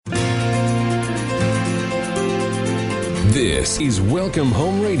This is Welcome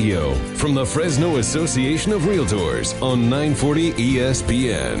Home Radio from the Fresno Association of Realtors on 940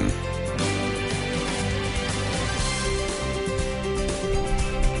 ESPN.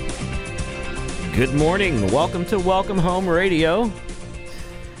 Good morning. Welcome to Welcome Home Radio.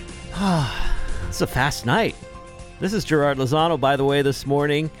 It's a fast night. This is Gerard Lozano, by the way, this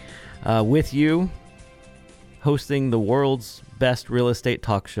morning with you, hosting the world's best real estate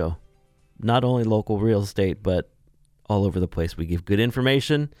talk show. Not only local real estate, but all over the place. We give good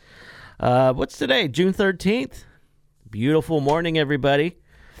information. What's today? June 13th. Beautiful morning, everybody.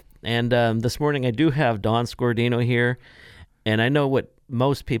 And this morning I do have Don Scordino here. And I know what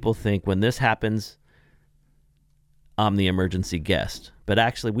most people think when this happens, I'm the emergency guest. But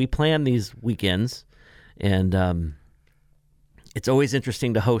actually, we plan these weekends. And it's always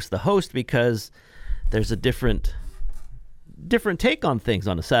interesting to host the host because there's a different take on things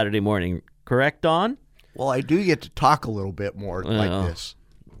on a Saturday morning. Correct, Don? Well, I do get to talk a little bit more like this.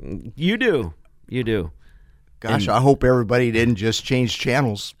 You do. Gosh, and I hope everybody didn't just change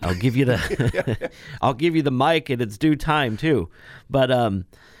channels. I'll give you the mic at its due time too. But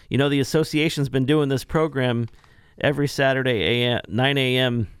the association's been doing this program every Saturday 9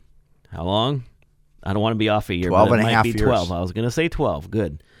 a.m. How long? I don't want to be off a year, 12 but and it a might half be years. 12. I was going to say 12.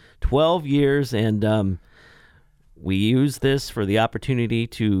 Good. 12 years, and we use this for the opportunity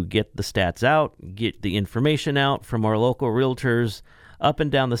to get the stats out, get the information out from our local realtors up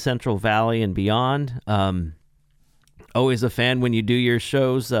and down the Central Valley and beyond. Always a fan when you do your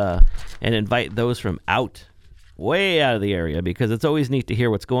shows and invite those from way out of the area, because it's always neat to hear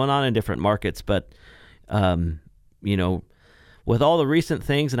what's going on in different markets. But, with all the recent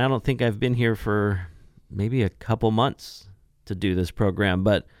things, and I don't think I've been here for maybe a couple months to do this program,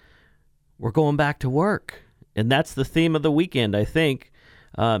 but we're going back to work. And that's the theme of the weekend, I think.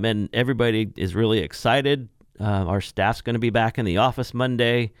 And everybody is really excited. Our staff's going to be back in the office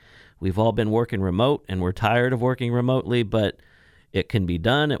Monday. We've all been working remote, and we're tired of working remotely, but it can be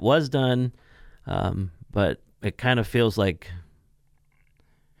done. It was done. But it kind of feels like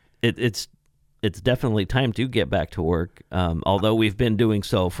it's definitely time to get back to work, although we've been doing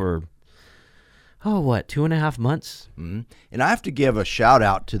so for 2.5 months? Mm-hmm. And I have to give a shout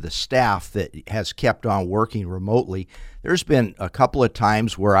out to the staff that has kept on working remotely. There's been a couple of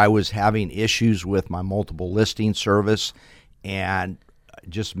times where I was having issues with my multiple listing service and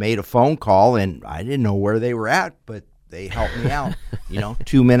just made a phone call, and I didn't know where they were at, but they helped me out.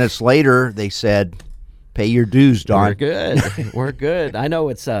 2 minutes later, they said, pay your dues, Don. We're good. We're good. I know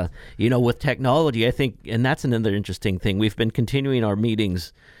it's, with technology, I think, and that's another interesting thing. We've been continuing our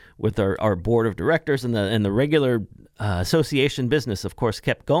meetings with our board of directors, and the regular association business, of course,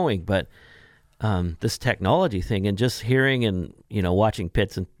 kept going. But this technology thing, and just hearing and watching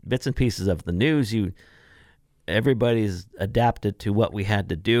bits and pieces of the news, everybody's adapted to what we had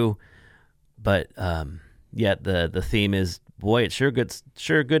to do. But yet the theme is, boy, it's sure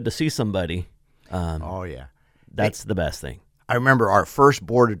good to see somebody. Oh yeah, that's the best thing. I remember our first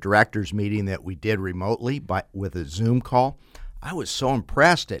board of directors meeting that we did remotely with a Zoom call. I was so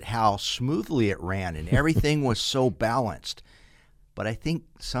impressed at how smoothly it ran, and everything was so balanced. But I think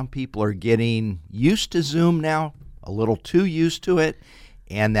some people are getting used to Zoom now, a little too used to it,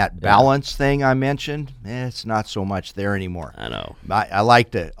 and that balance thing I mentioned, it's not so much there anymore. I know.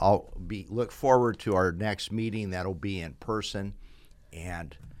 I'll look forward to our next meeting. That'll be in person,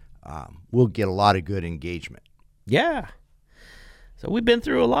 and we'll get a lot of good engagement. Yeah. So we've been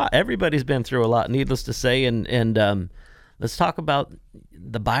through a lot. Everybody's been through a lot, needless to say, and let's talk about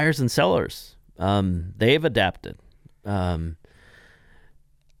the buyers and sellers. They've adapted. And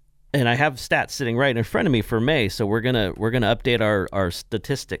I have stats sitting right in front of me for May, so we're gonna update our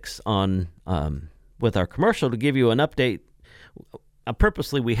statistics on with our commercial to give you an update.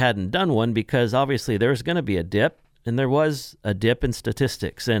 Purposely, we hadn't done one because obviously there's going to be a dip, and there was a dip in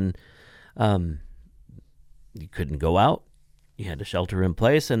statistics, and you couldn't go out. You had to shelter in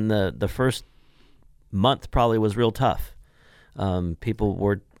place, and the first month probably was real tough.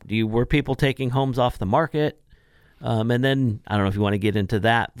 Were people taking homes off the market? And then I don't know if you want to get into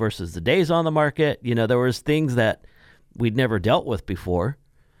that versus the days on the market. There was things that we'd never dealt with before.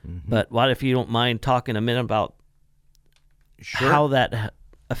 Mm-hmm. But what if you don't mind talking a minute about how that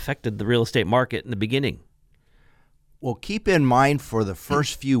affected the real estate market in the beginning? Well, keep in mind for the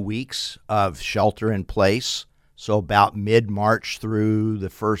first few weeks of shelter in place, so about mid-March through the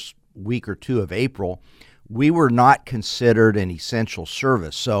first week or two of April, we were not considered an essential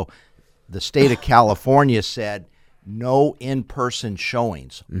service. So the state of California said no in-person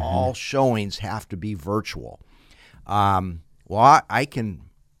showings. Mm-hmm. All showings have to be virtual. Well, I can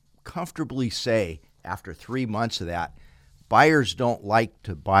comfortably say after 3 months of that, buyers don't like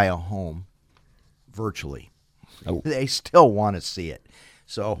to buy a home virtually. Oh. They still want to see it.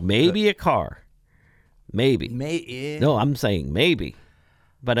 So Maybe a car. Maybe. No, I'm saying maybe.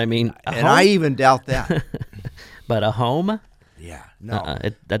 But I mean, and I even doubt that. But a home? Yeah, no.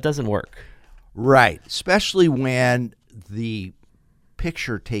 That doesn't work. Right, especially when the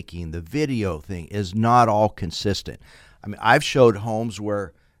picture taking, the video thing is not all consistent. I mean, I've showed homes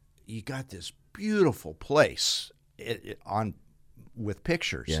where you got this beautiful place with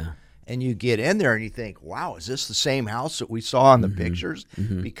pictures. Yeah. And you get in there and you think, wow, is this the same house that we saw in the pictures?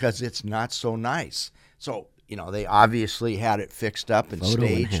 Because it's not so nice. So, they obviously had it fixed up and Photo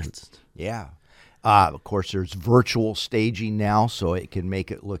staged. enhanced. Yeah. Of course, there's virtual staging now, so it can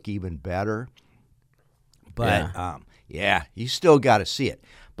make it look even better. But, you still got to see it.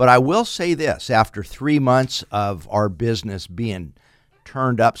 But I will say this, after 3 months of our business being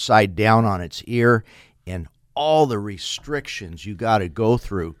turned upside down on its ear and all the restrictions you got to go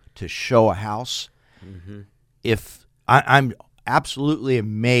through to show a house, if I'm absolutely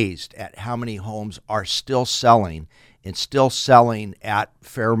amazed at how many homes are still selling and still selling at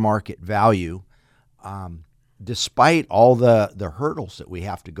fair market value, despite all the hurdles that we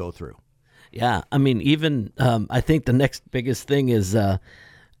have to go through. Yeah, I mean, even I think the next biggest thing is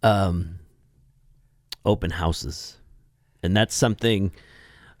open houses, and that's something,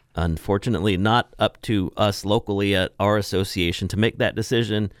 unfortunately, not up to us locally at our association to make that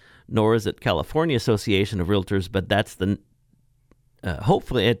decision, nor is it California Association of Realtors, but that's the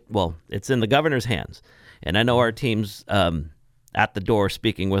hopefully it's in the governor's hands, and I know our team's at the door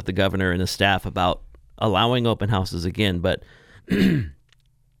speaking with the governor and the staff about allowing open houses again, but.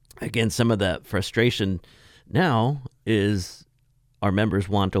 Again, some of the frustration now is our members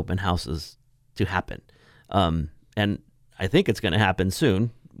want open houses to happen. And I think it's going to happen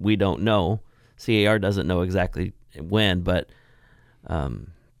soon. We don't know. CAR doesn't know exactly when, but,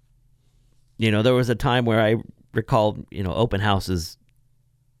 there was a time where I recall, open houses,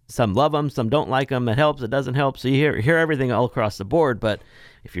 some love them, some don't like them. It helps, it doesn't help. So you hear everything all across the board, but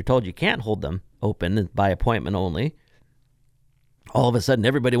if you're told you can't hold them open by appointment only, all of a sudden,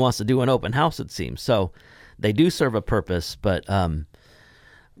 everybody wants to do an open house, it seems. So they do serve a purpose, but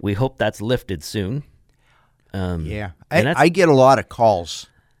we hope that's lifted soon. I get a lot of calls,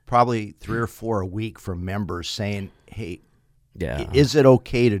 probably 3 or 4 a week from members saying, hey, is it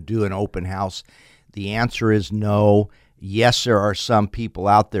okay to do an open house? The answer is no. Yes, there are some people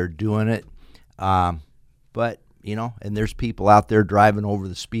out there doing it, but, and there's people out there driving over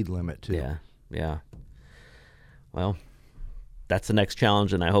the speed limit, too. Yeah. Well, that's the next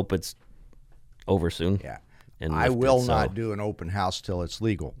challenge, and I hope it's over soon. Yeah. And I will not do an open house till it's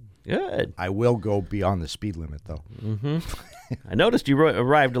legal. Good. I will go beyond the speed limit, though. Mm-hmm. I noticed you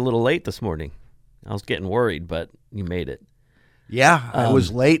arrived a little late this morning. I was getting worried, but you made it. Yeah, I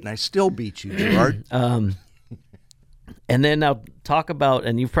was late, and I still beat you, Gerard. And then now talk about,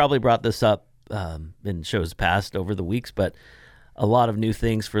 and you've probably brought this up in shows past over the weeks, but a lot of new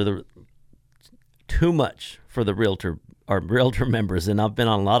things too much for our realtor members, and I've been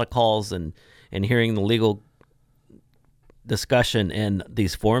on a lot of calls and hearing the legal discussion and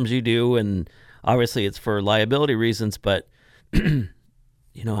these forms you do, and obviously it's for liability reasons, but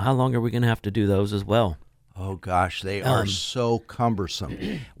how long are we going to have to do those as well? Oh gosh, they are so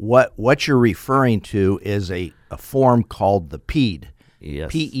cumbersome. What you're referring to is a form called the PEAD.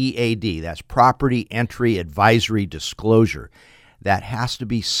 Yes. PEAD. That's Property Entry Advisory Disclosure. That has to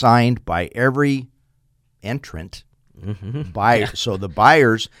be signed by every entrant. Buyer. So the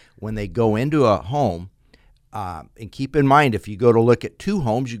buyers, when they go into a home, and keep in mind, if you go to look at 2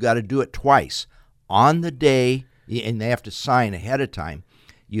 homes, you got to do it twice on the day, and they have to sign ahead of time.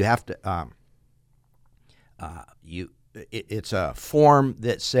 You have to. It's a form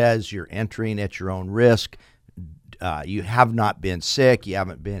that says you're entering at your own risk. You have not been sick. You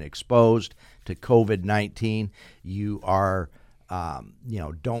haven't been exposed to COVID-19. You are.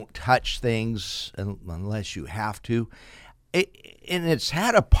 Don't touch things unless you have to. And it's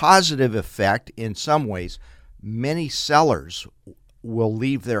had a positive effect in some ways. Many sellers will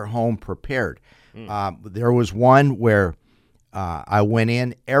leave their home prepared. There was one where I went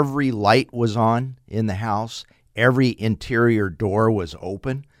in, every light was on in the house, every interior door was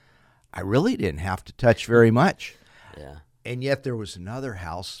open. I really didn't have to touch very much. Yeah. And yet there was another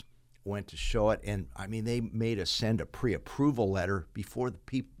house, went to show it, and they made us send a pre-approval letter before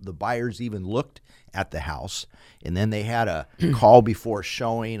the buyers even looked at the house, and then they had a call before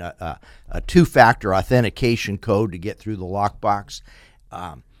showing, a 2-factor authentication code to get through the lockbox,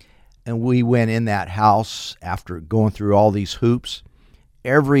 and we went in that house after going through all these hoops.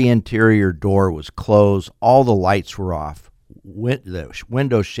 Every interior door was closed, all the lights were off. the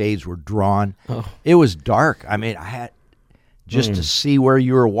window shades were drawn. Oh. It was dark. I mean, I had just to see where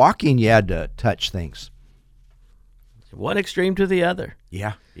you were walking, you had to touch things. One extreme to the other.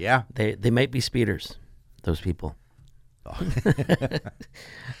 Yeah, yeah. They might be speeders, those people.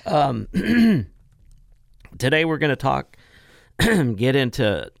 Today we're going to get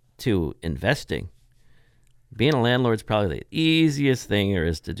into investing. Being a landlord is probably the easiest thing there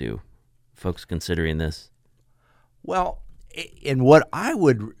is to do, folks considering this. Well, and what I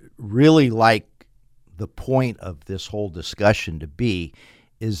would really like the point of this whole discussion to be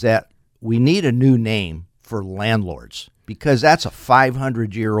is that we need a new name for landlords, because that's a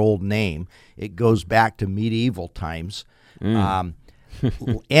 500-year-old name. It goes back to medieval times. And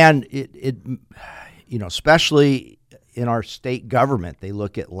it especially in our state government, they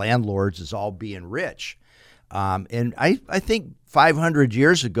look at landlords as all being rich. And I think 500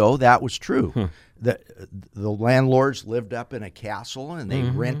 years ago, that was true. The landlords lived up in a castle, and they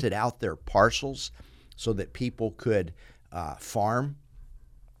rented out their parcels so that people could farm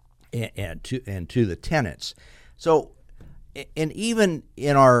and to the tenants. So, and even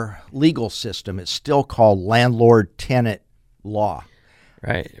in our legal system, it's still called landlord-tenant law.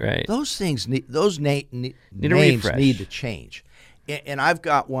 Right. Those things names need to change. And I've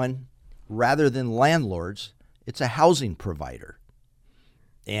got one. Rather than landlords, it's a housing provider.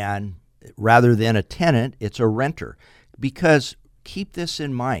 And rather than a tenant, it's a renter. Because keep this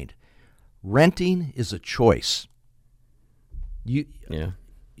in mind, renting is a choice. Because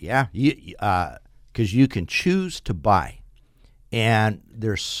you can choose to buy. And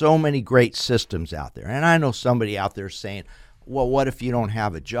there's so many great systems out there. And I know somebody out there saying, well, what if you don't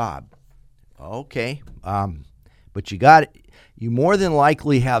have a job? Okay, but you more than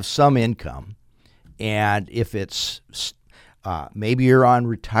likely have some income. And if it's maybe you're on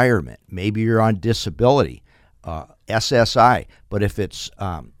retirement, maybe you're on disability, SSI, but if it's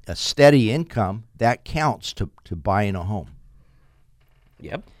a steady income, that counts to buying a home.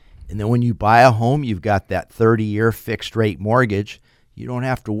 Yep. And then when you buy a home, you've got that 30-year fixed rate mortgage. You don't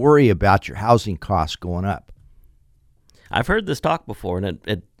have to worry about your housing costs going up. I've heard this talk before, and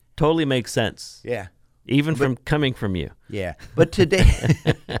it totally makes sense. Yeah. Even coming from you. Yeah. But today...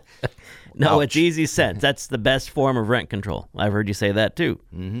 No, it's easy sense. That's the best form of rent control. I've heard you say that too.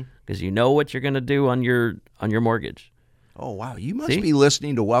 Because you know what you're going to do on your mortgage. Oh, wow. You must be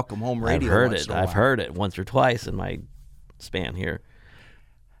listening to Welcome Home Radio. I've heard it once or twice in my span here.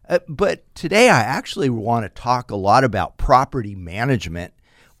 But today I actually want to talk a lot about property management,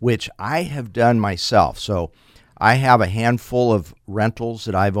 which I have done myself. So I have a handful of rentals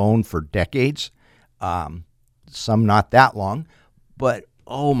that I've owned for decades, some not that long. But,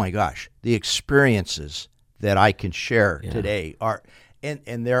 oh my gosh, the experiences that I can share today are,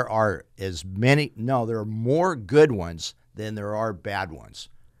 and there are there are more good ones than there are bad ones.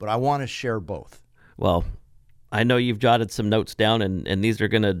 But I want to share both. Well, I know you've jotted some notes down, and these are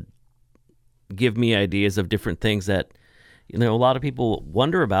going to give me ideas of different things that, a lot of people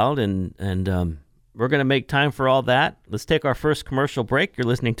wonder about, and we're going to make time for all that. Let's take our first commercial break. You're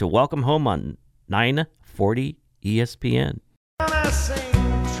listening to Welcome Home on 940 ESPN.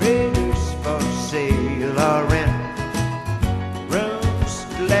 Traders for sale or rent, rooms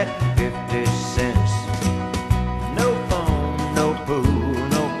let 50 cents, no phone, no pool,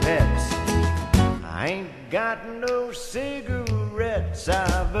 no pets, I ain't got no cigarettes,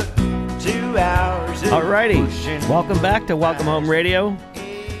 I've 2 hours. Alrighty, welcome back to Welcome Home Radio.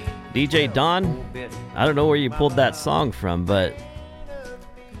 DJ Don, I don't know where you pulled that song from, but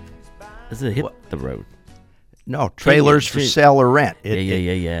this is Hit the Road. No, trailers for sale or rent.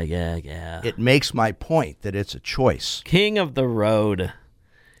 Yeah. It makes my point that it's a choice. King of the Road.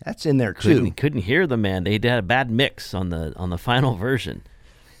 That's in there too. Couldn't hear the man. They had a bad mix on the final version.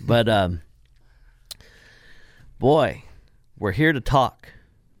 But boy, we're here to talk.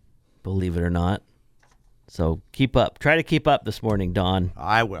 Believe it or not. So keep up. Try to keep up this morning, Don.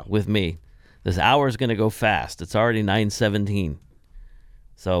 I will. With me. This hour is going to go fast. It's already 9:17.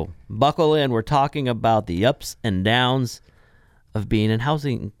 So buckle in. We're talking about the ups and downs of being a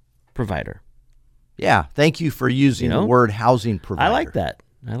housing provider. Yeah, thank you for using the word housing provider. I like that.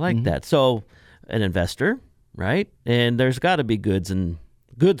 That. So an investor, right? And there's got to be goods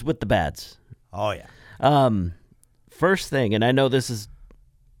with the bads. Oh, yeah. First thing, and I know this is,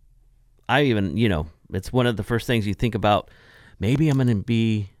 it's one of the first things you think about. Maybe I'm going to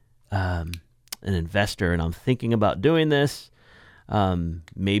be an investor, and I'm thinking about doing this.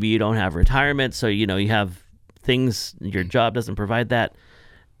 Maybe you don't have retirement, so you have things, your job doesn't provide that,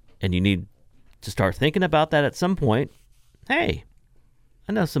 and you need to start thinking about that at some point. Hey,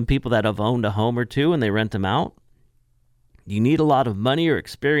 I know some people that have owned a home or two and they rent them out. you need a lot of money or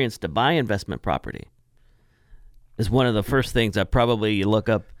experience to buy investment property? Is one of the first things that probably you look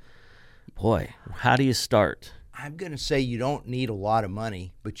up. Boy, how do you start? I'm going to say you don't need a lot of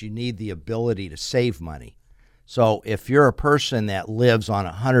money, but you need the ability to save money. So if you're a person that lives on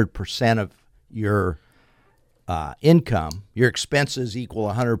 100% of your income, your expenses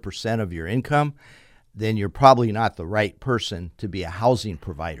equal 100% of your income, then you're probably not the right person to be a housing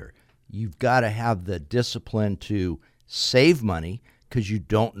provider. You've got to have the discipline to save money because you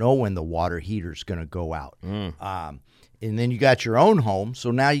don't know when the water heater's going to go out. And then you got your own home,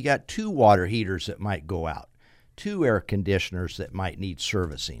 so now you got 2 water heaters that might go out, 2 air conditioners that might need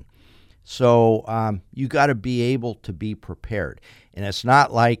servicing. So you got to be able to be prepared. And it's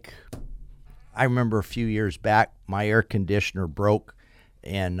not like, I remember a few years back, my air conditioner broke,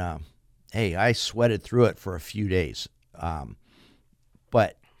 and hey, I sweated through it for a few days.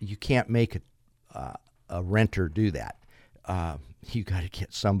 But you can't make a renter do that. You got to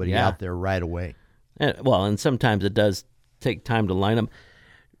get somebody out there right away. And sometimes it does take time to line them.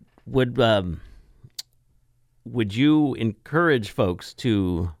 Would you encourage folks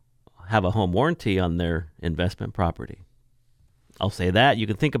to have a home warranty on their investment property? I'll say that. You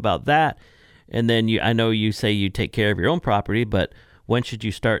can think about that. And then I know you say you take care of your own property, but when should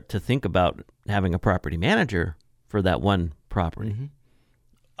you start to think about having a property manager for that one property?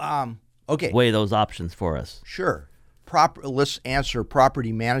 Okay. Weigh those options for us. Sure. Let's answer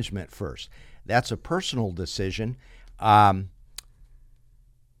property management first. That's a personal decision. And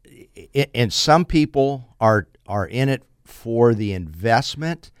some people are in it for the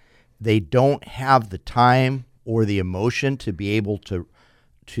investment. They don't have the time or the emotion to be able to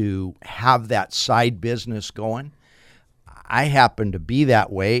have that side business going. I happen to be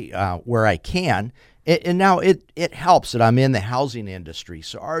that way where I can. And now it helps that I'm in the housing industry,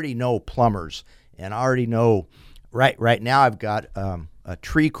 so I already know plumbers, and I already know. Right now, I've got a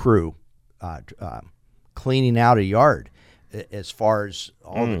tree crew cleaning out a yard, as far as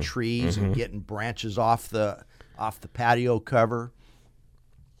all the trees and getting branches off the patio cover.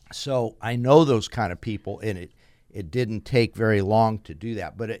 So I know those kind of people, and it didn't take very long to do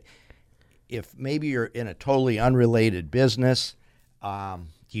that. But if maybe you're in a totally unrelated business,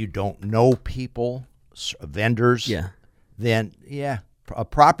 you don't know people, vendors, then a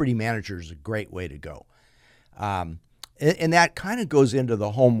property manager is a great way to go. And that kind of goes into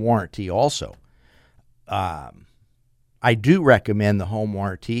the home warranty also. I do recommend the home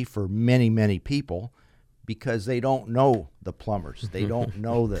warranty for many, many people because they don't know the plumbers. They don't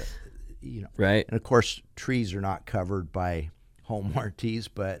know Right. And of course, trees are not covered by home warranties,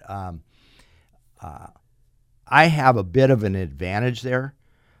 but I have a bit of an advantage there.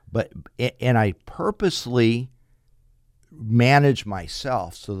 And I purposely manage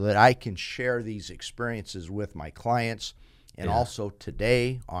myself so that I can share these experiences with my clients, and also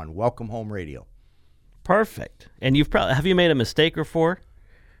today on Welcome Home Radio. Perfect. And have you made a mistake or 4?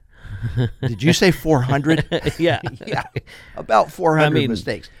 Did you say 400? Yeah. Yeah, about 400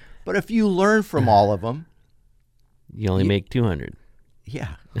 mistakes. But if you learn from all of them, you only make 200.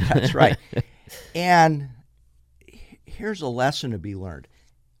 Yeah, that's right. And here's a lesson to be learned.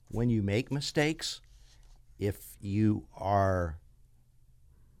 When you make mistakes, if you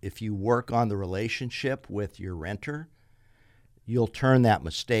work on the relationship with your renter, you'll turn that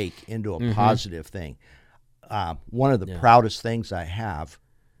mistake into a positive thing. One of the proudest things I have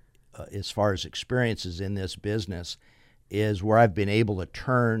as far as experiences in this business is where I've been able to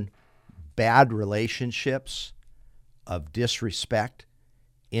turn bad relationships of disrespect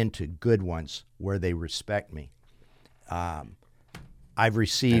into good ones where they respect me. I've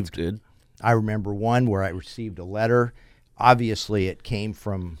received. That's good. I remember one where I received a letter. Obviously, it came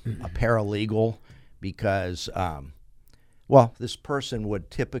from a paralegal because, this person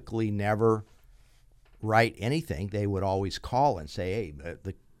would typically never write anything. They would always call and say, hey,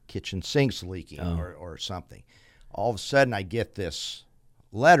 the kitchen sink's leaking or something. All of a sudden, I get this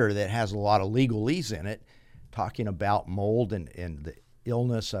letter that has a lot of legalese in it talking about mold and the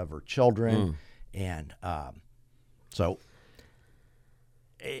illness of her children. And so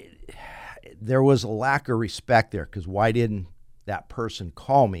there was a lack of respect there, because why didn't that person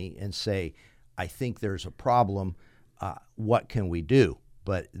call me and say, I think there's a problem, what can we do?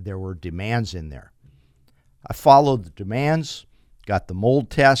 But there were demands in there. I followed the demands, got the mold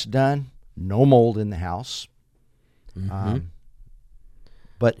test done, no mold in the house.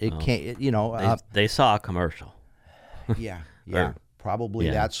 But it can't, they saw a commercial. Yeah, probably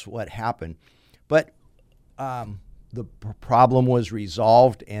that's what happened. But the problem was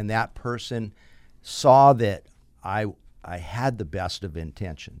resolved, and that person saw that I had the best of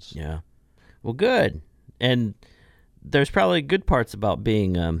intentions. Yeah. Well, good. And there's probably good parts about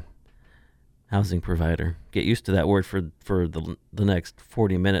being housing provider. Get used to that word for the next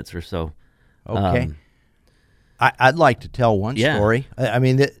 40 minutes or so. Okay. I'd like to tell one story. I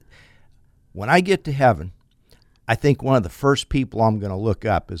mean, when I get to heaven, I think one of the first people I'm going to look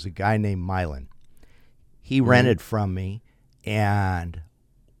up is a guy named Mylan. He rented from me, and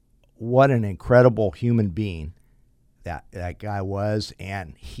what an incredible human being that guy was,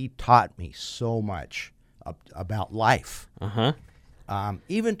 and he taught me so much about life.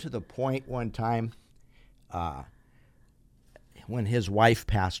 Even to the point one time when his wife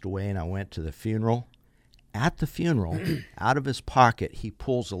passed away and I went to the funeral. At the funeral, out of his pocket, he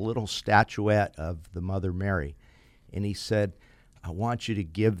pulls a little statuette of the Mother Mary, and he said, I want you to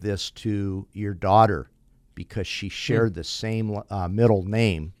give this to your daughter because she shared the same middle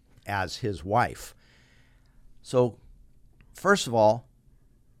name as his wife. So, first of all,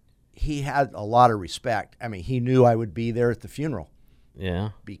 he had a lot of respect. I mean, he knew I would be there at the funeral.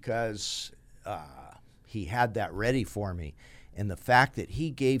 Yeah. Because he had that ready for me. And the fact that he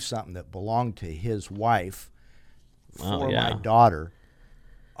gave something that belonged to his wife for my daughter,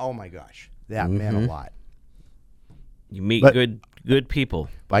 oh my gosh, that meant a lot. You meet good people.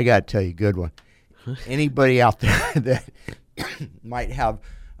 I got to tell you a good one. Anybody out there that might have,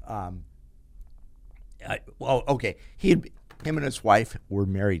 him and his wife were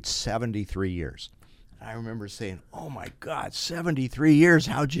married 73 years. I remember saying, oh my God, 73 years,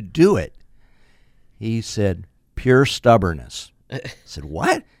 how'd you do it? He said, pure stubbornness. I said,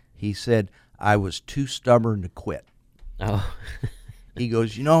 what? He said, I was too stubborn to quit. Oh. He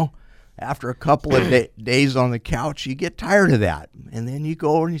goes, after a couple of days on the couch, you get tired of that. And then you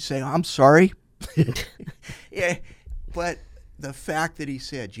go and you say, I'm sorry. Yeah, but the fact that he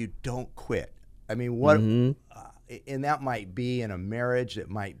said, you don't quit. I mean, what, and that might be in a marriage, it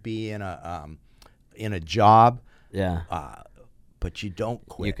might be in a job. Yeah. But you don't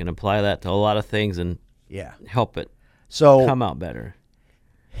quit. You can apply that to a lot of things and help it come out better.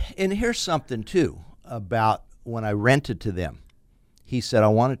 And here's something, too, about when I rented to them. He said, I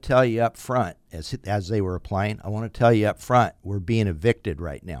want to tell you up front, as they were applying, I want to tell you up front, we're being evicted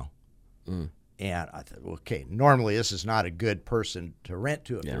right now. And I thought, okay, normally this is not a good person to rent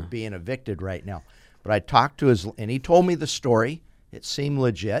to if they're being evicted right now. But I talked to and he told me the story. It seemed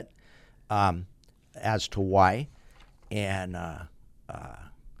legit as to why. And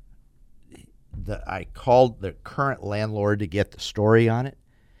I called the current landlord to get the story on it.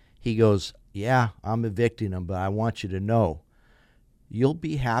 He goes, yeah, I'm evicting them, but I want you to know, you'll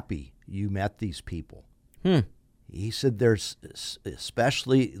be happy you met these people. He said there's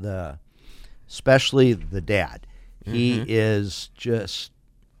especially the dad. He is just,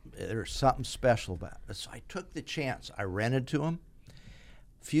 there's something special about it. So I took the chance. I rented to him.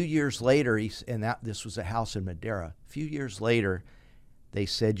 A few years later, this was a house in Madera. A few years later, they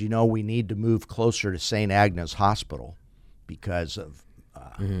said, we need to move closer to St. Agnes Hospital because of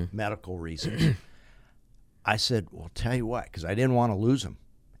medical reasons. I said, well, tell you what, because I didn't want to lose him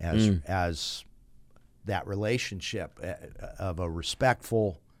as that relationship of a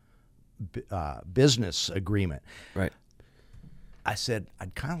respectful business agreement. Right. I said,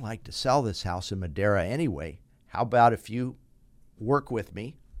 I'd kind of like to sell this house in Madera anyway. How about if you work with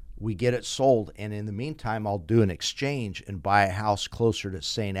me, we get it sold, and in the meantime, I'll do an exchange and buy a house closer to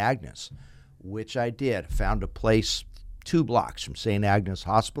St. Agnes, which I did. Found a place 2 blocks from St. Agnes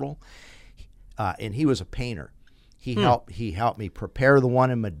Hospital, and he was a painter. He helped me prepare the one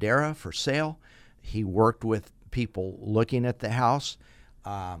in Madera for sale. He worked with people looking at the house.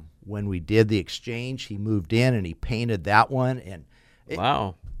 When we did the exchange, he moved in and he painted that one.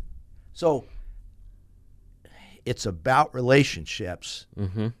 Wow. So it's about relationships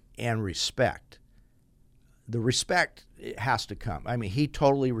and respect. The respect has to come. I mean, he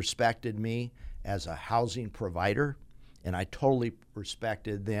totally respected me as a housing provider, and I totally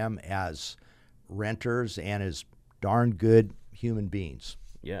respected them as renters and as darn good human beings.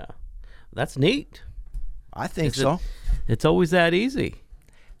 Yeah. That's neat. I think so. It's always that easy.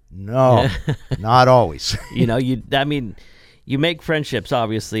 No, not always. You make friendships,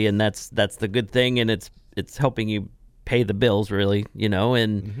 obviously, and that's the good thing, and it's helping you pay the bills, really,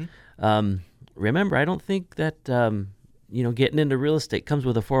 and remember, I don't think that getting into real estate comes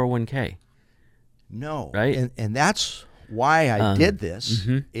with a 401k. No. Right? And that's why I did this,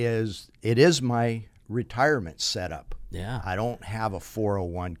 is it is my retirement setup. Yeah. I don't have a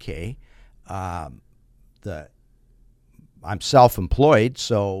 401k. I'm self-employed,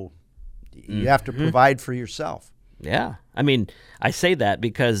 so you have to provide for yourself. Yeah. I mean, I say that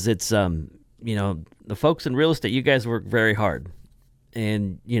because it's, the folks in real estate, you guys work very hard.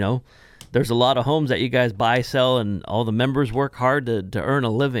 And, there's a lot of homes that you guys buy, sell, and all the members work hard to earn a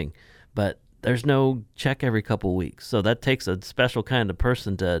living, but there's no check every couple weeks. So that takes a special kind of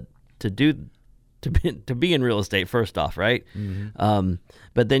person to be in real estate, first off, right? Mm-hmm.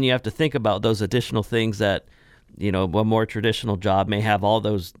 But then you have to think about those additional things that, a more traditional job may have all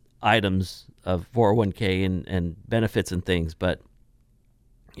those items of 401k and benefits and things. But,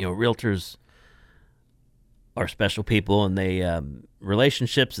 realtors are special people, and they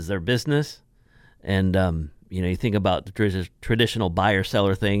relationships is their business. And, you think about the traditional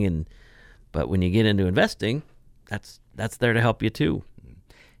buyer-seller thing, but when you get into investing, that's there to help you too.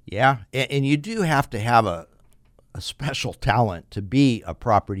 Yeah, and you do have to have a special talent to be a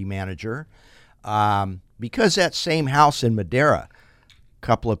property manager, because that same house in Madera, a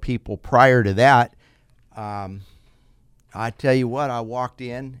couple of people prior to that, I tell you what, I walked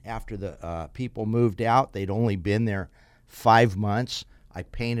in after the people moved out. They'd only been there 5 months. I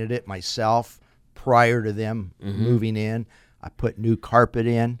painted it myself prior to them moving in. I put new carpet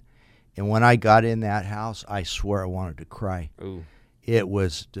in, and when I got in that house, I swear I wanted to cry. Ooh. It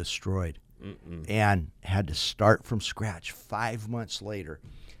was destroyed. And had to start from scratch 5 months later.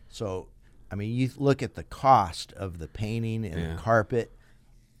 So, you look at the cost of the painting and the carpet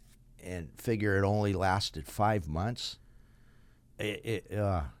and figure it only lasted 5 months.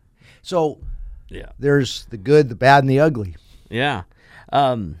 So there's the good, the bad, and the ugly. Yeah.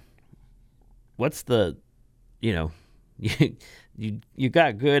 What's the, you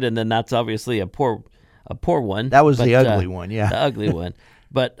got good, and then that's obviously a poor one. That was the ugly one, yeah. The ugly one.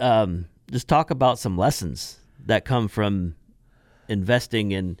 But just talk about some lessons that come from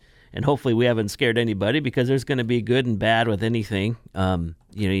investing and hopefully we haven't scared anybody, because there's going to be good and bad with anything.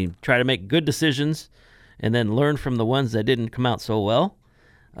 You try to make good decisions and then learn from the ones that didn't come out so well.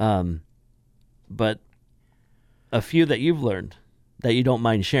 But a few that you've learned that you don't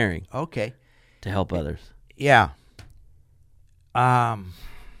mind sharing. Okay. To help others. Yeah.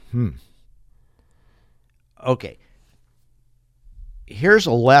 Okay. Here's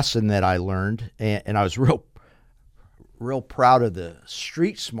a lesson that I learned, and I was real proud of the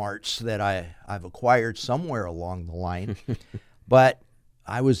street smarts that I've acquired somewhere along the line. But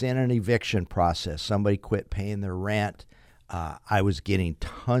I was in an eviction process. Somebody quit paying their rent. I was getting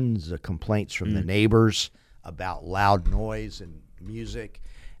tons of complaints from the neighbors about loud noise and music,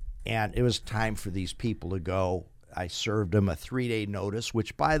 and it was time for these people to go. I served them a 3-day notice,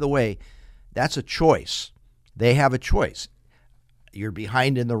 which, by the way, that's a choice. They have a choice. You're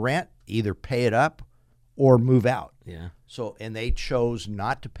behind in the rent, either pay it up or move out. Yeah. So, and they chose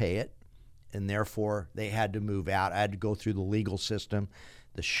not to pay it, and therefore they had to move out. I had to go through the legal system.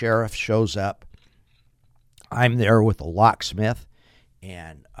 The sheriff shows up. I'm there with a locksmith,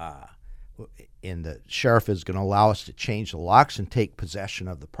 and the sheriff is going to allow us to change the locks and take possession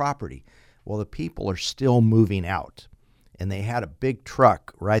of the property. Well, the people are still moving out, and they had a big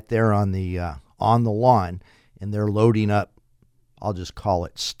truck right there on the lawn, and they're loading up, I'll just call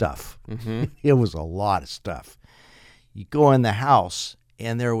it stuff. It was a lot of stuff. You go in the house,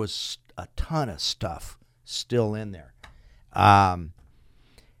 and there was a ton of stuff still in there. The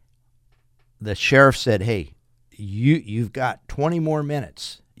sheriff said, "Hey, you've got 20 more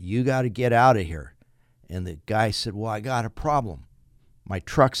minutes. You got to get out of here." And the guy said, "Well, I got a problem. My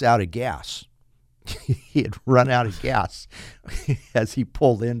truck's out of gas." He had run out of gas as he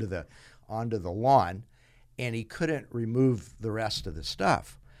pulled onto the lawn, and he couldn't remove the rest of the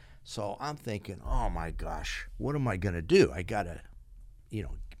stuff. So I'm thinking, oh my gosh, what am I going to do? I got to,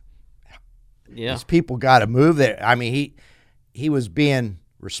 these people got to move there. I mean, he was being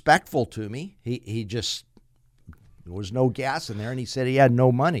respectful to me. He just, there was no gas in there, and he said he had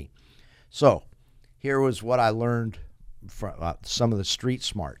no money. So here was what I learned from some of the street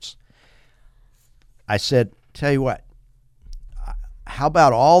smarts. I said, tell you what, how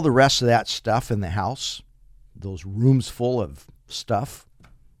about all the rest of that stuff in the house, those rooms full of stuff?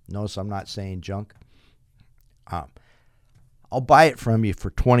 Notice I'm not saying junk. I'll buy it from you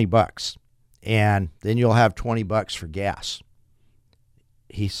for $20, and then you'll have $20 for gas.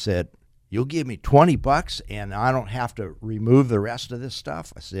 He said, you'll give me $20 and I don't have to remove the rest of this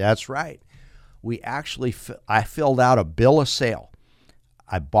stuff? I said, that's right. I filled out a bill of sale.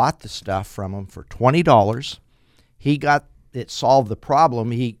 I bought the stuff from him for $20. He got it, solved the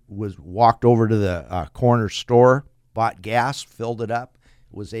problem. He walked over to the corner store, bought gas, filled it up,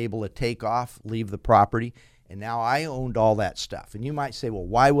 was able to take off, leave the property, and now I owned all that stuff. And you might say, well,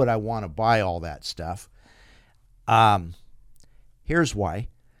 why would I want to buy all that stuff? Here's why,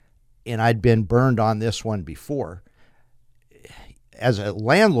 and I'd been burned on this one before. As a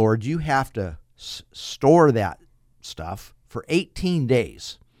landlord, you have to store that stuff for 18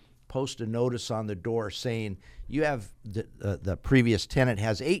 days post a notice on the door saying you have the previous tenant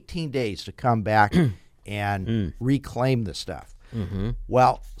has 18 days to come back and reclaim the stuff. Mm-hmm.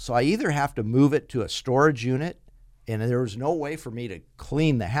 Well, so I either have to move it to a storage unit, and there was no way for me to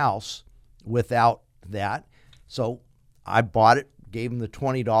clean the house without that. So I bought it, gave him the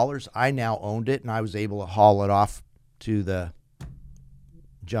 $20. I now owned it, and I was able to haul it off to the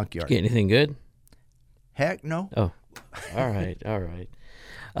junkyard. Get anything good? Heck no. Oh, all right.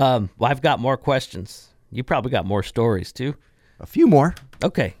 Well, I've got more questions. You probably got more stories, too. A few more.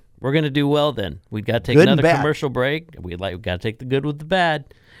 Okay, we're going to do well then. We've got to take Good and another bad. commercial break. We've got to take the good with the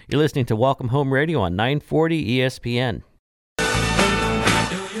bad. You're listening to Welcome Home Radio on 940 ESPN.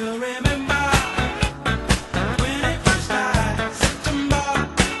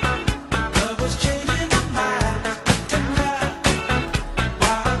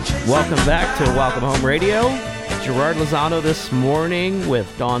 Welcome back to Welcome Home Radio. Gerard Lozano this morning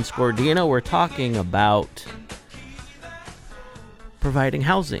with Don Scordino. We're talking about providing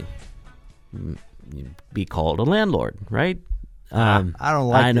housing. You'd be called a landlord, right? I don't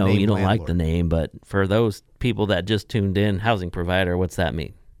like I the know name you don't like landlord. the name, but for those people that just tuned in, housing provider, what's that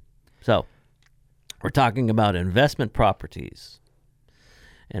mean? So, we're talking about investment properties.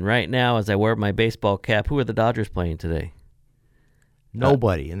 And right now, as I wear my baseball cap, who are the Dodgers playing today?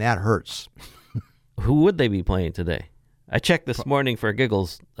 Nobody, and that hurts. Who would they be playing today? I checked this morning for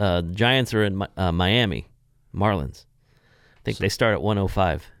giggles. The Giants are in Miami, Marlins. I think they start at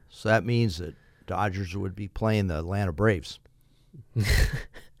 1:05. So that means that Dodgers would be playing the Atlanta Braves.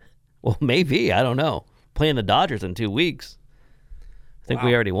 Well, maybe. I don't know. Playing the Dodgers in 2 weeks. I think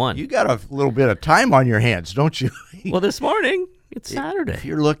we already won. You got a little bit of time on your hands, don't you? Well, this morning, it's Saturday. If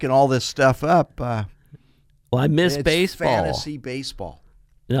you're looking all this stuff up, Well, I miss it's baseball. fantasy baseball.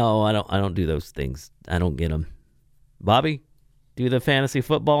 No, I don't do those things. I don't get them. Bobby, do the fantasy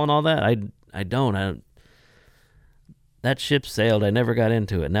football and all that? I don't. That ship sailed. I never got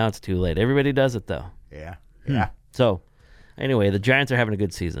into it. Now it's too late. Everybody does it, though. Yeah. So, anyway, the Giants are having a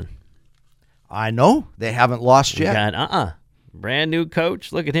good season. I know. They haven't lost We yet. got, brand new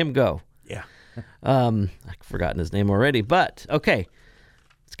coach. Look at him go. Yeah. I've forgotten his name already. But, okay,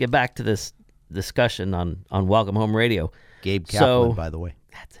 let's get back to this discussion on Welcome Home Radio. Gabe Kaplan, So- by the way.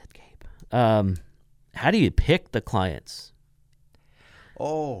 That's it, Gabe. How do you pick the clients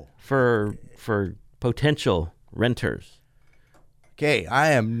Oh, for potential renters? okay.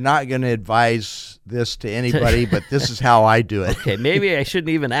 I am not going to advise this to anybody, but this is how I do it. Okay, maybe I shouldn't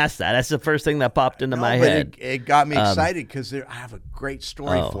even ask that. That's the first thing that popped into my No, but head. It got me excited because I have a great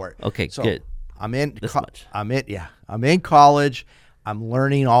story Oh, for it. okay, so good. I'm in. This much. I'm in college. I'm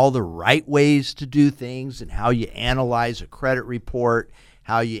learning all the right ways to do things and how you analyze a credit report,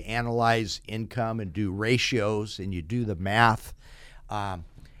 how you analyze income and do ratios, and you do the math. And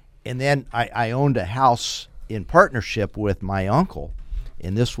then I owned a house in partnership with my uncle,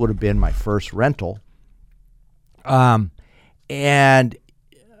 and this would have been my first rental. And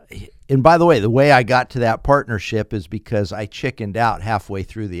by the way I got to that partnership is because I chickened out halfway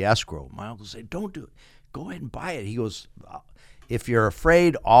through the escrow. My uncle said, "Don't do it. Go ahead and buy it." He goes, "If you're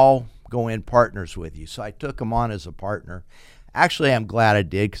afraid, I'll go in partners with you." So I took him on as a partner. Actually, I'm glad I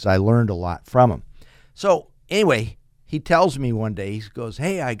did because I learned a lot from him. So anyway, he tells me one day, he goes,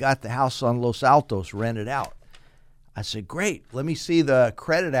 "Hey, I got the house on Los Altos rented out." I said, "Great. Let me see the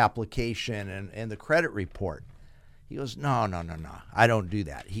credit application and the credit report." He goes, No. I don't do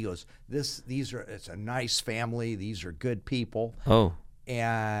that. He goes, it's a nice family. These are good people. Oh,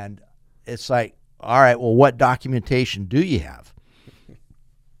 And it's like, all right, well, what documentation do you have?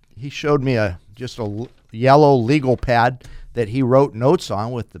 He showed me just a yellow legal pad that he wrote notes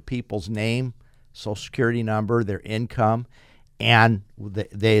on with the people's name, social security number, their income, and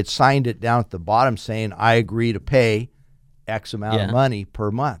they had signed it down at the bottom saying, "I agree to pay X amount of money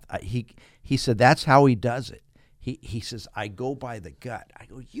per month." He said that's how he does it. He says, "I go by the gut." I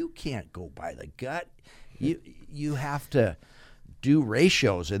go, "You can't go by the gut. You have to do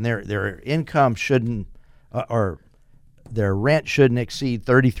ratios, and their income shouldn't or their rent shouldn't exceed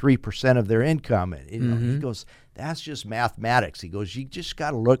 33% of their income." And, he goes, "That's just mathematics." He goes, "You just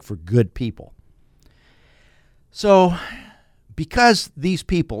got to look for good people." So because these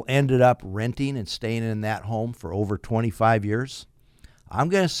people ended up renting and staying in that home for over 25 years, I'm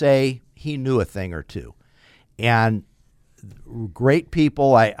going to say he knew a thing or two. And great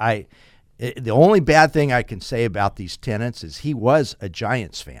people. The only bad thing I can say about these tenants is he was a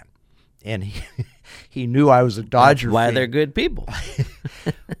Giants fan, and he knew I was a Dodger why fan. they're good people.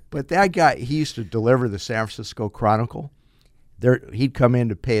 But that guy, he used to deliver the San Francisco Chronicle. He'd come in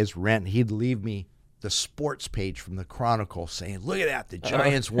to pay his rent, and he'd leave me the sports page from the Chronicle saying, "Look at that, the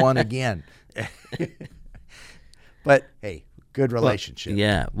Giants won again." But hey, good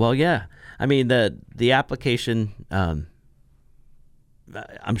relationship. Well, yeah. I mean, the application. I'm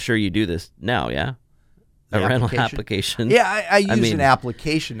sure you do this now. Yeah. A rental application. Yeah, I use an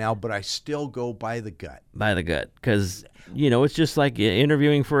application now, but I still go by the gut. By the gut, because it's just like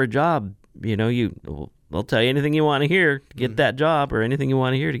interviewing for a job. They'll tell you anything you want to hear to get that job, or anything you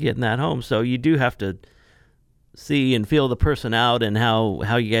want to hear to get in that home. So you do have to see and feel the person out and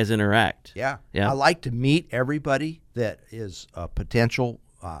how you guys interact. Yeah. I like to meet everybody that is a potential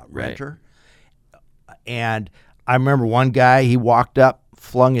renter. Right. And I remember one guy, he walked up,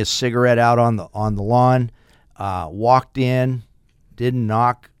 flung his cigarette out on the lawn, walked in, didn't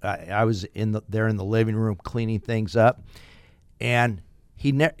knock. I was there in the living room cleaning things up, and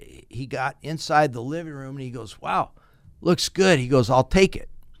he got inside the living room and he goes, "Wow, looks good." He goes, "I'll take it."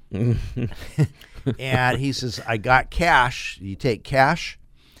 And he says, "I got cash. You take cash?"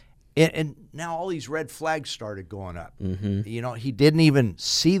 And now all these red flags started going up. Mm-hmm. He didn't even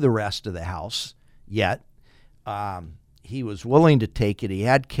see the rest of the house yet. He was willing to take it. He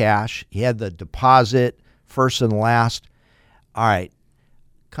had cash. He had the deposit, first and last. All right.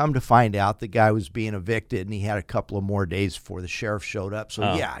 Come to find out, the guy was being evicted, and he had a couple of more days before the sheriff showed up. So,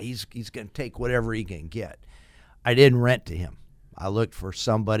 he's going to take whatever he can get. I didn't rent to him. I looked for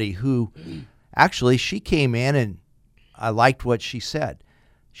somebody who, actually, she came in, and I liked what she said.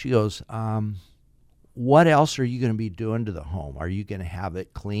 She goes, "What else are you going to be doing to the home? Are you going to have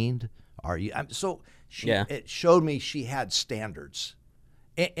it cleaned? Are you?" It showed me she had standards,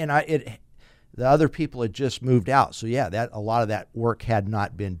 and the other people had just moved out. So a lot of that work had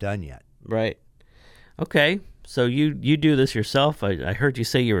not been done yet. Right. Okay. So you do this yourself. I heard you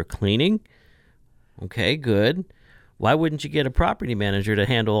say you were cleaning. Okay, good. Why wouldn't you get a property manager to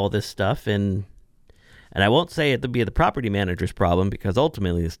handle all this stuff? And I won't say it to be the property manager's problem, because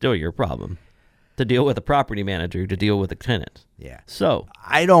ultimately it's still your problem to deal with a property manager, to deal with a tenant. Yeah. So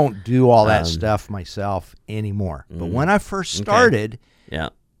I don't do all that stuff myself anymore. But when I first started,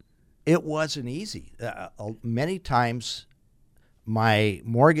 it wasn't easy. Many times my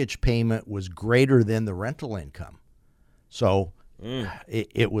mortgage payment was greater than the rental income. So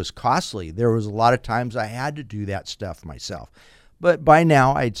it was costly. There was a lot of times I had to do that stuff myself. But by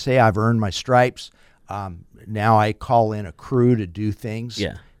now, I'd say I've earned my stripes. Now I call in a crew to do things.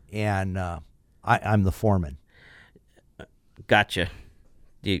 Yeah. And I'm the foreman. Gotcha.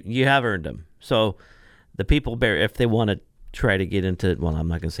 You have earned them. So the people, if they want to try to get into, well, I'm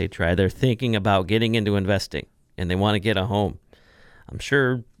not going to say try, they're thinking about getting into investing and they want to get a home. I'm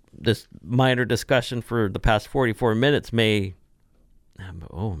sure this minor discussion for the past 44 minutes this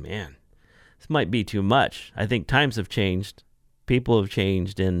might be too much. I think times have changed, people have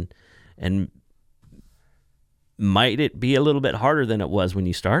changed, and might it be a little bit harder than it was when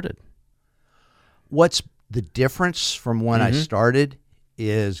you started? What's the difference from when I started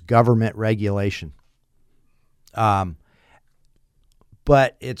is government regulation. But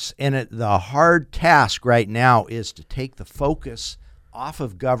the hard task right now is to take the focus off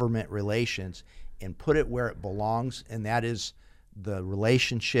of government relations and put it where it belongs, and that is the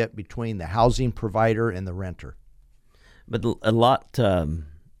relationship between the housing provider and the renter. But a lot, you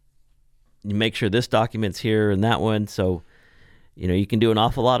make sure this document's here and that one, so you can do an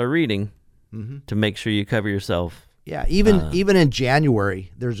awful lot of reading to make sure you cover yourself. Yeah, even in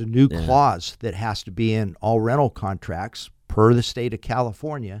January, there's a new clause that has to be in all rental contracts per the state of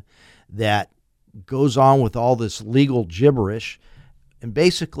California that goes on with all this legal gibberish. And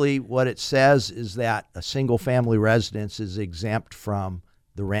basically what it says is that a single-family residence is exempt from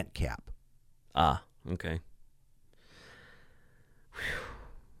the rent cap. Ah, okay.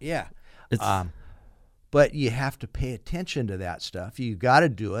 Yeah. But you have to pay attention to that stuff. You got to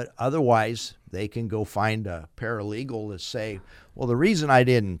do it. Otherwise, they can go find a paralegal to say, well, the reason I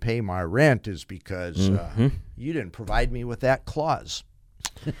didn't pay my rent is because you didn't provide me with that clause.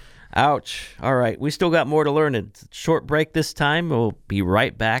 Ouch. All right. We still got more to learn. It's a short break this time. We'll be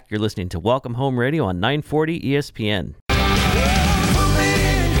right back. You're listening to Welcome Home Radio on 940 ESPN.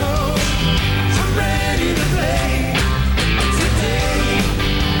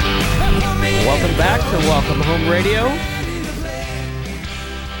 Welcome back to Welcome Home Radio.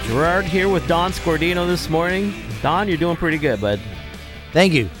 Gerard here with Don Scordino this morning. Don, you're doing pretty good, bud.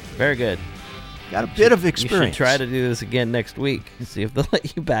 Thank you. Very good. Got a bit of experience. You should try to do this again next week. See if they'll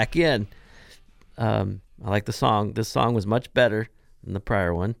let you back in. I like the song. This song was much better than the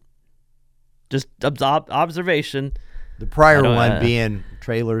prior one. Just observation. The prior one being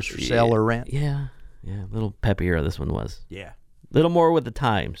trailers for sale or rent. Yeah. A little peppier this one was. Yeah. A little more with the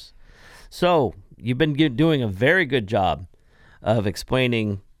times. So, you've been doing a very good job of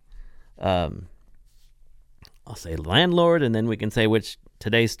explaining, I'll say landlord, and then we can say which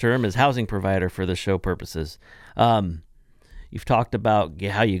today's term is housing provider for the show purposes. You've talked about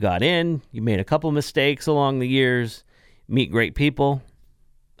how you got in. You made a couple mistakes along the years. Meet great people.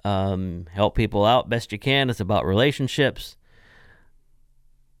 Help people out best you can. It's about relationships.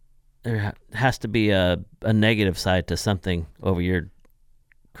 There has to be a negative side to something over your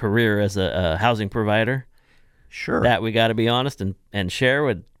career as a housing provider. Sure. That we got to be honest and share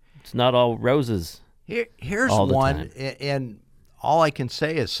with. It's not all roses. Here's all the one, time. and all I can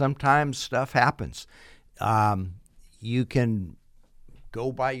say is sometimes stuff happens. You can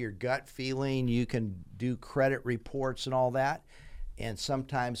go by your gut feeling. You can do credit reports and all that, and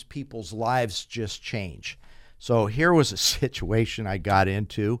sometimes people's lives just change. So here was a situation I got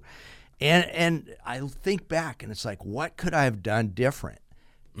into, and I think back, and it's like, what could I have done different?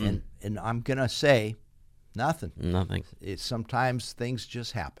 And I'm going to say nothing. Nothing. Sometimes things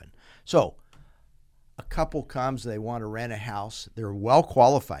just happen. So a couple comes, they want to rent a house. They're well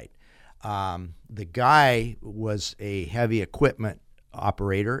qualified. The guy was a heavy equipment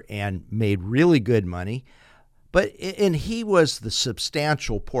operator and made really good money, and he was the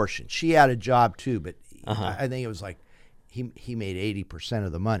substantial portion. She had a job too, but I think it was like he made 80%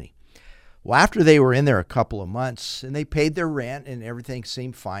 of the money. Well, after they were in there a couple of months and they paid their rent and everything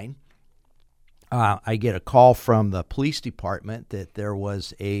seemed fine, I get a call from the police department that there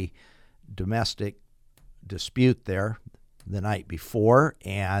was a domestic dispute there the night before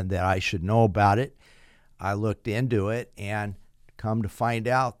and that I should know about it. I looked into it and come to find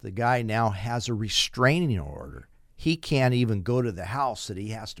out the guy now has a restraining order. He can't even go to the house that he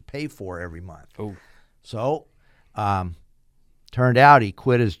has to pay for every month. Oh. So turned out he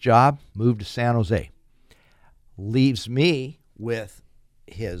quit his job, moved to San Jose, leaves me with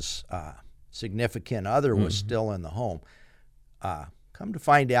his significant other was still in the home. Come to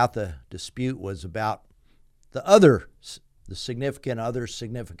find out the dispute was about the significant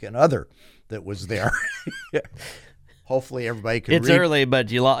other that was there. Hopefully everybody can It's read. early,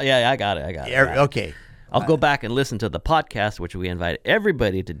 but I got it. Okay. I'll go back and listen to the podcast, which we invite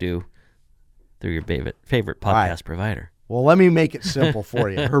everybody to do through your favorite podcast provider. Well, let me make it simple for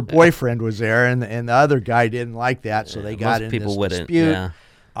you. Her boyfriend was there, and the other guy didn't like that, so they got in this dispute. Yeah.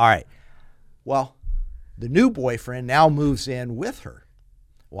 All right. Well, the new boyfriend now moves in with her.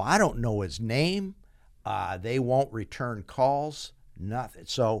 Well, I don't know his name. They won't return calls, nothing.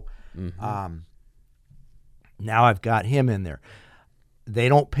 So now I've got him in there. They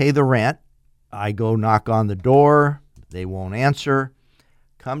don't pay the rent. I go knock on the door. They won't answer.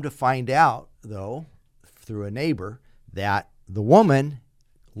 Come to find out, though, through a neighbor, that the woman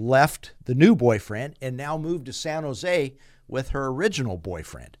left the new boyfriend and now moved to San Jose with her original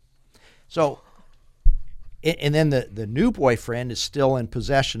boyfriend. So, and then the new boyfriend is still in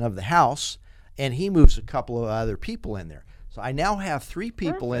possession of the house, and he moves a couple of other people in there. So I now have 3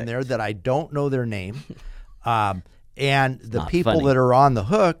 people in there that I don't know their name, and the people that are on the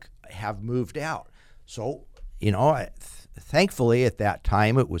hook have moved out. So, thankfully at that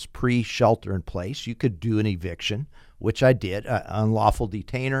time it was pre-shelter in place. You could do an eviction, which I did, unlawful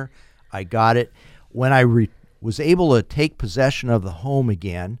detainer. I got it. When I was able to take possession of the home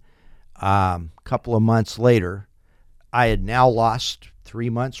again, a couple of months later, I had now lost 3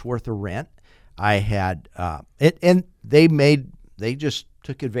 months worth of rent. I had, and they just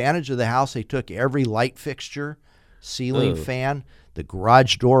took advantage of the house. They took every light fixture, ceiling fan, the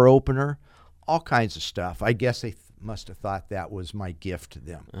garage door opener, all kinds of stuff. I guess they must have thought that was my gift to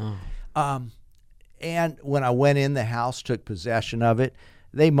them. And when I went in the house, took possession of it,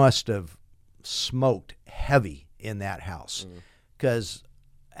 they must have smoked heavy in that house, because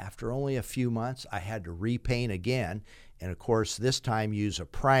after only a few months, I had to repaint again, and of course this time use a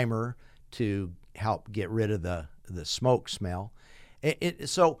primer to help get rid of the smoke smell.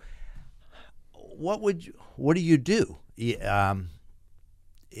 So what do you do?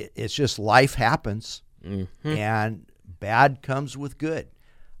 It's just life happens, and bad comes with good.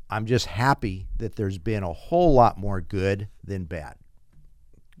 I'm just happy that there's been a whole lot more good than bad.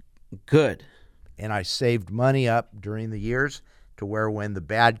 Good. And I saved money up during the years to where when the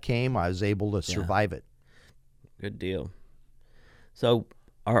bad came, I was able to survive it. Good deal. So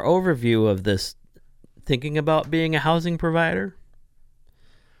our overview of this, thinking about being a housing provider,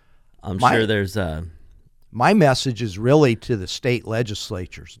 I'm sure there's my message is really to the state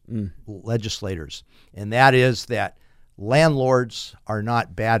legislators, and that is that landlords are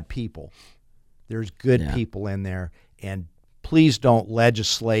not bad people. There's good people in there, and please don't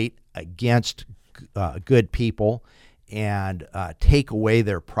legislate against good people and take away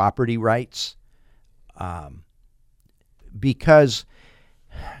their property rights. because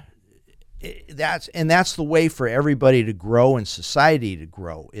that's the way for everybody to grow and society to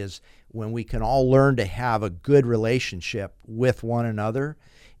grow, is when we can all learn to have a good relationship with one another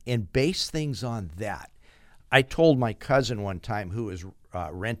and base things on that. I told my cousin one time, who was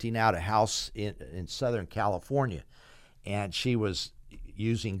renting out a house in Southern California, and she was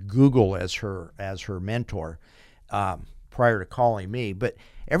using Google as her mentor prior to calling me, but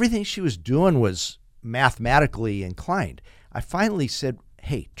everything she was doing was mathematically inclined. I finally said,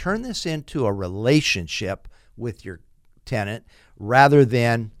 hey, turn this into a relationship with your tenant rather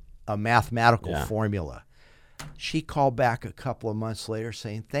than a mathematical formula. She called back a couple of months later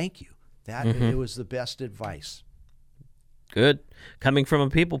saying, thank you. It was the best advice. Good. Coming from a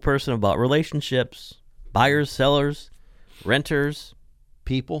people person about relationships, buyers, sellers, renters.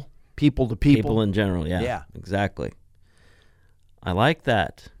 People to people. People in general, yeah. Yeah. Exactly. I like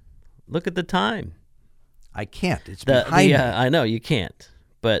that. Look at the time. I can't. It's behind me. I know you can't,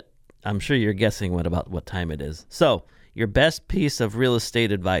 but I'm sure you're guessing what time it is. So, your best piece of real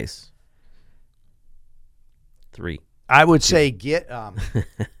estate advice. 3. I would say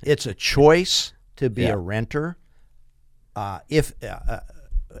it's a choice to be a renter,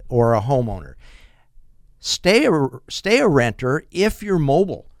 or a homeowner. Stay a renter if you're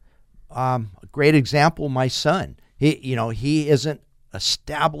mobile. A great example, my son. He isn't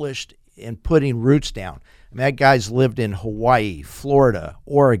established in putting roots down. I mean, that guy's lived in Hawaii, Florida,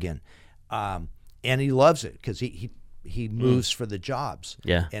 Oregon, and he loves it because he moves for the jobs.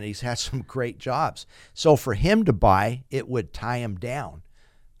 Yeah. And he's had some great jobs. So for him to buy, it would tie him down.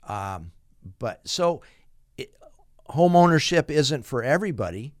 Home ownership isn't for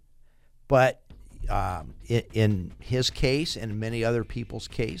everybody, but in his case and in many other people's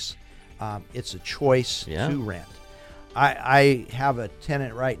case, it's a choice to rent. I have a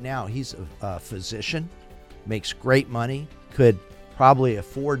tenant right now. He's a physician, makes great money, could probably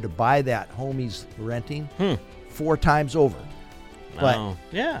afford to buy that home he's renting 4 times over. But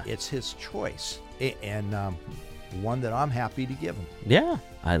it's his choice, and one that I'm happy to give him. Yeah,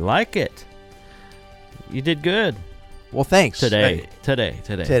 I like it. You did good. Well, thanks. Today.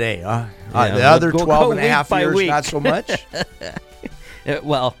 The other 12 and a half years, not so much.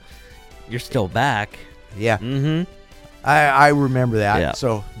 Well, you're still back. Yeah. Mm-hmm. I remember that. Yeah.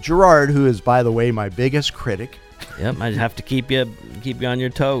 So Gerard, who is, by the way, my biggest critic. Yep, I have to keep you on your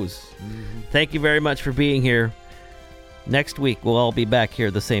toes. Mm-hmm. Thank you very much for being here. Next week, we'll all be back here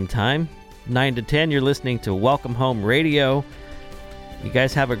at the same time, 9 to 10. You're listening to Welcome Home Radio. You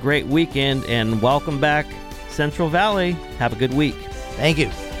guys have a great weekend, and welcome back, Central Valley. Have a good week. Thank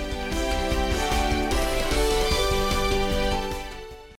you.